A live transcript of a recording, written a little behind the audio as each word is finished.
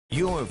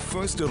your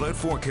first alert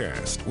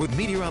forecast with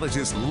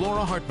meteorologist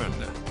Laura Hartman.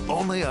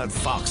 Only on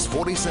Fox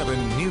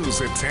 47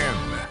 News at 10.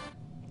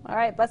 All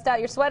right, bust out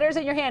your sweaters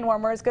and your hand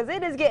warmers because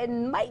it is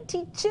getting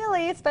mighty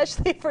chilly,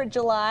 especially for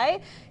July.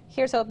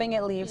 Here's hoping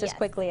it leaves as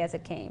quickly as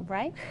it came,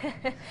 right?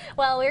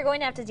 Well, we're going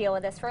to have to deal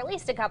with this for at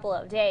least a couple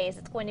of days.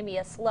 It's going to be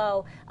a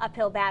slow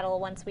uphill battle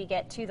once we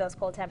get to those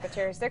cold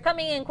temperatures. They're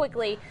coming in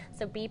quickly,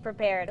 so be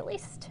prepared. At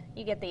least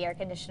you get the air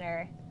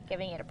conditioner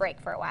giving it a break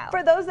for a while.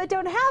 For those that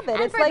don't have it,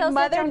 it's like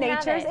Mother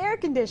Nature's air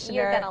conditioner.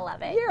 You're going to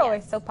love it. You're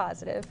always so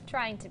positive.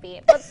 Trying to be.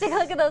 Let's take a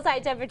look at those high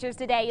temperatures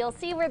today. You'll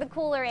see where the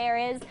cooler air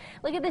is.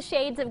 Look at the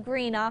shades of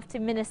green off to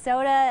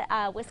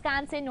Minnesota,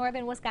 Wisconsin,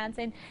 northern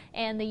Wisconsin,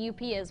 and the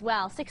UP as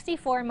well.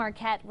 64 in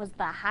Marquette was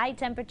the high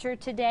temperature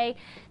today.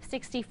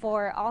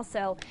 64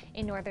 also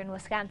in northern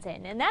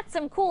Wisconsin. And that's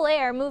some cool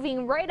air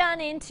moving right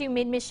on into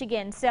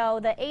mid-Michigan.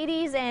 So the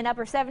 80s and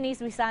upper 70s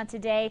we saw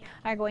today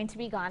are going to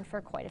be gone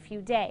for quite a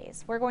few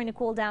days. We're going to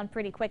cool down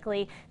pretty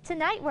quickly.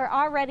 Tonight we're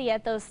already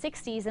at those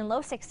 60s and low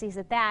 60s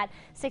at that.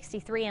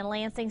 63 in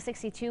Lansing,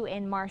 62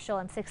 in Marshall,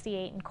 and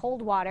 68 in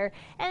Coldwater,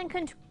 and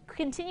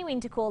continuing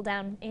to cool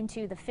down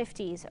into the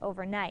 50s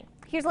overnight.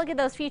 Here's a look at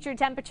those future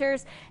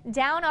temperatures.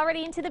 Down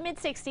already into the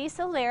mid-60s,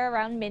 so they're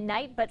around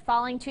midnight, but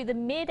falling to the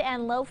mid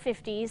and low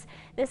 50s.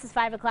 This is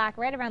 5 o'clock,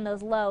 right around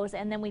those lows,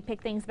 and then we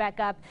pick things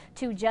back up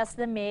to just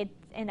the mid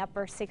and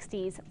upper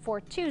 60s for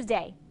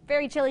Tuesday.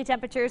 Very chilly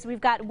temperatures.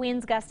 We've got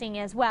winds gusting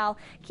as well.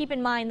 Keep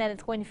in mind that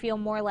it's going to feel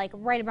more like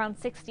right around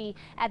 60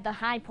 at the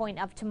high point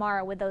of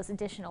tomorrow with those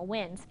additional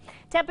winds.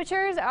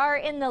 Temperatures are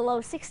in the low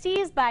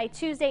 60s by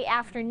Tuesday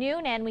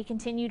afternoon, and we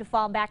continue to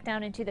fall back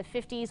down into the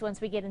 50s once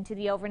we get into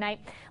the overnight,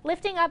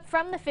 lifting up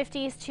from the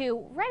 50s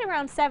to right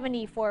around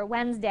 70 for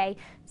Wednesday.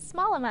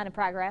 Small amount of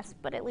progress,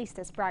 but at least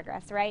it's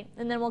progress, right?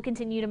 And then we'll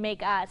continue to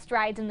make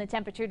strides in the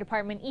temperature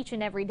department each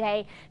and every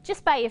day,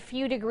 just by a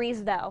few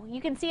degrees though. You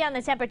can see on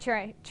the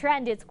temperature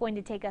trend it's going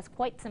to take us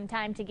quite some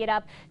time to get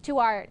up to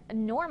our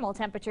normal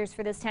temperatures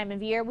for this time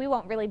of year. We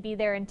won't really be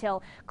there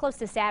until close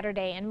to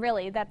Saturday, and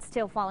really that's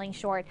still falling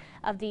short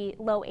of the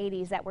low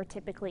 80s that we're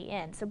typically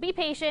in. So be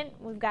patient.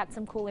 We've got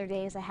some cooler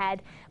days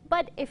ahead,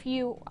 but if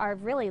you are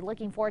really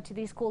looking forward to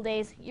these cool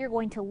days, you're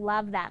going to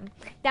love them.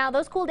 Now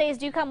those cool days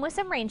do come with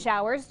some rain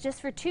showers,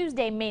 just for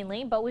Tuesday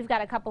mainly, but we've got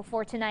a couple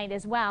for tonight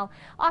as well.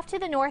 Off to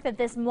the north at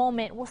this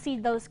moment, we'll see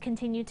those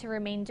continue to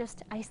remain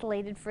just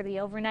isolated for the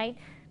overnight.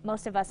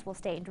 Most of us will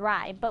stay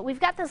dry, but we've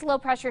got this low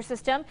pressure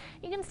system.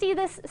 You can see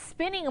this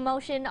spinning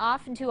motion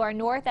off into our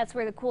north. That's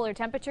where the cooler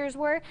temperatures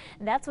were.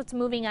 That's what's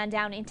moving on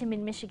down into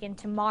mid-Michigan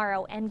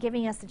tomorrow and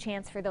giving us a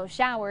chance for those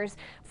showers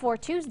for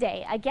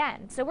Tuesday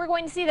again. So we're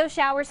going to see those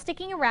showers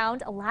sticking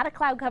around. A lot of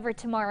cloud cover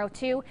tomorrow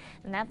too,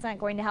 and that's not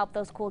going to help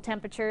those cool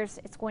temperatures.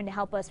 It's going to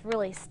help us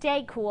really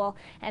stay cool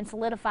and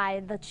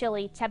solidify the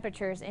chilly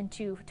temperatures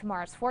into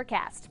tomorrow's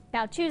forecast.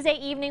 Now Tuesday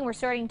evening we're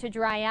starting to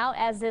dry out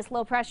as this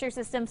low pressure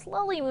system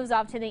slowly moves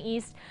off to the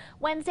east.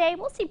 Wednesday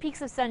we'll see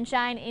peaks of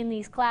sunshine in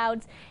these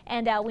clouds,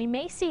 and we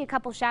may see a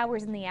couple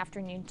showers in the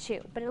afternoon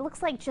too, but it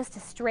looks like just a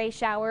stray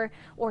shower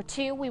or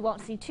two. We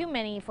won't see too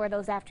many for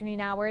those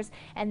afternoon hours,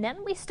 and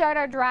then we start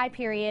our dry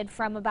period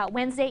from about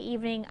Wednesday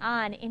evening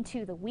on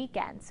into the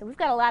weekend. So we've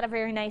got a lot of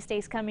very nice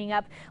days coming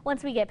up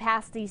once we get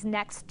past these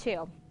next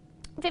two.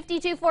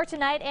 52 for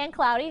tonight and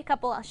cloudy, a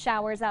couple of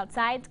showers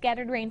outside,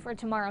 scattered rain for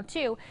tomorrow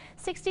too.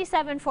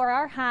 67 for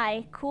our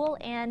high, cool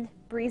and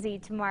breezy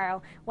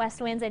tomorrow.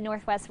 West winds and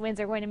northwest winds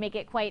are going to make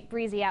it quite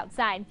breezy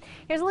outside.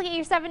 Here's a look at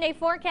your 7-day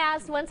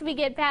forecast. Once we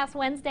get past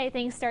Wednesday,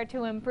 things start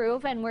to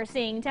improve, and we're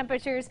seeing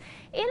temperatures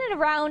in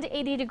and around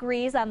 80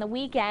 degrees on the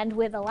weekend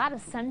with a lot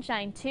of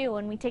sunshine too.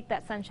 When we take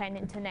that sunshine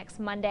into next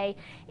Monday,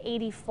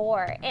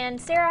 84. And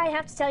Sarah, I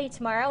have to tell you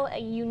tomorrow, a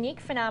unique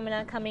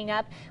phenomena coming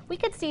up. We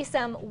could see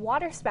some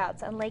water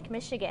spouts on Lake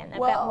Michigan. I've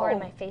got more on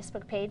my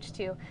Facebook page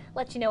to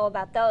let you know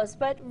about those,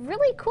 but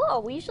really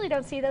cool. We usually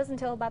don't see those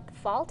until about the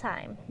fall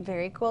time.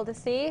 Very cool to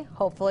see.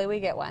 Hopefully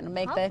we get one.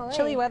 Make the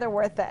chilly weather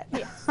worth it.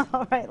 Yes.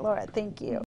 All right, Laura, thank you.